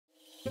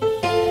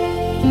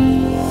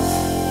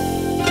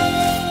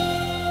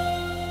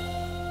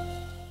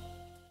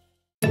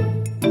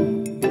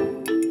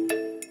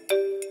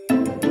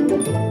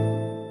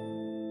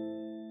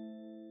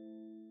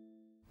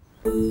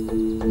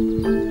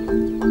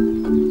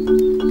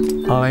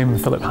I'm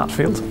Philip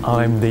Hatfield.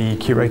 I'm the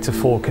Curator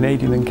for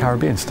Canadian and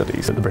Caribbean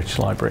Studies at the British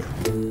Library.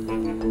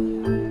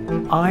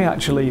 I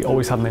actually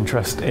always had an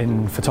interest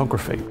in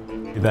photography.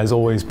 There's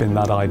always been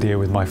that idea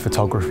with my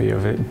photography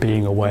of it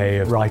being a way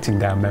of writing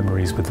down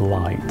memories with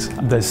light.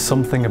 There's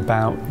something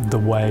about the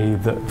way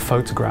that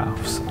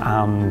photographs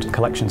and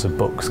collections of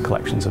books,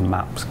 collections of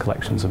maps,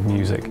 collections of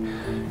music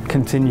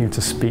continue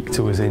to speak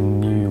to us in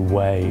new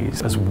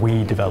ways as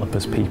we develop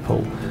as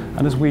people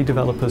and as we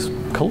develop as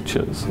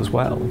cultures as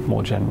well,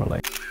 more generally.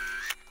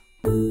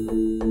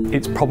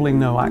 It's probably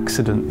no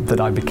accident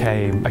that I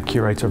became a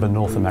curator of a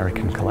North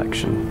American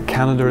collection.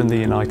 Canada and the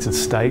United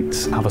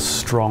States have a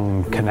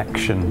strong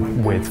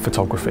connection with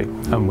photography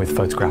and with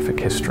photographic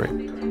history.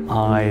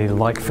 I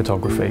like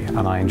photography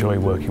and I enjoy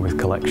working with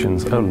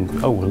collections. And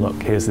oh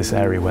look, here's this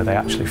area where they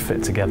actually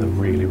fit together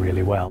really,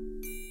 really well.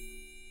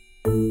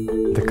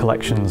 The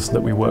collections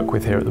that we work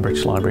with here at the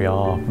British Library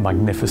are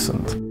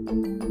magnificent.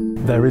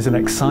 There is an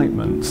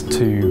excitement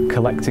to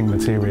collecting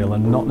material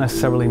and not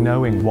necessarily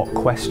knowing what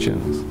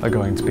questions are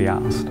going to be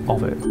asked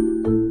of it.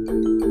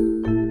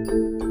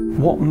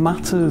 What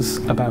matters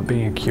about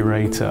being a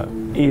curator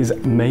is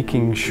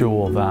making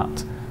sure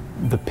that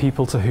the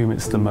people to whom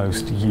it's the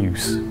most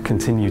use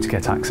continue to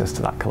get access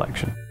to that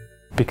collection.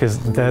 Because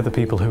they're the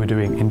people who are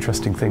doing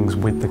interesting things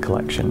with the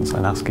collections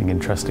and asking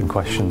interesting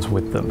questions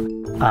with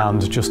them.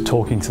 And just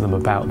talking to them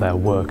about their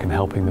work and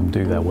helping them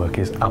do their work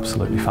is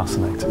absolutely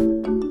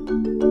fascinating.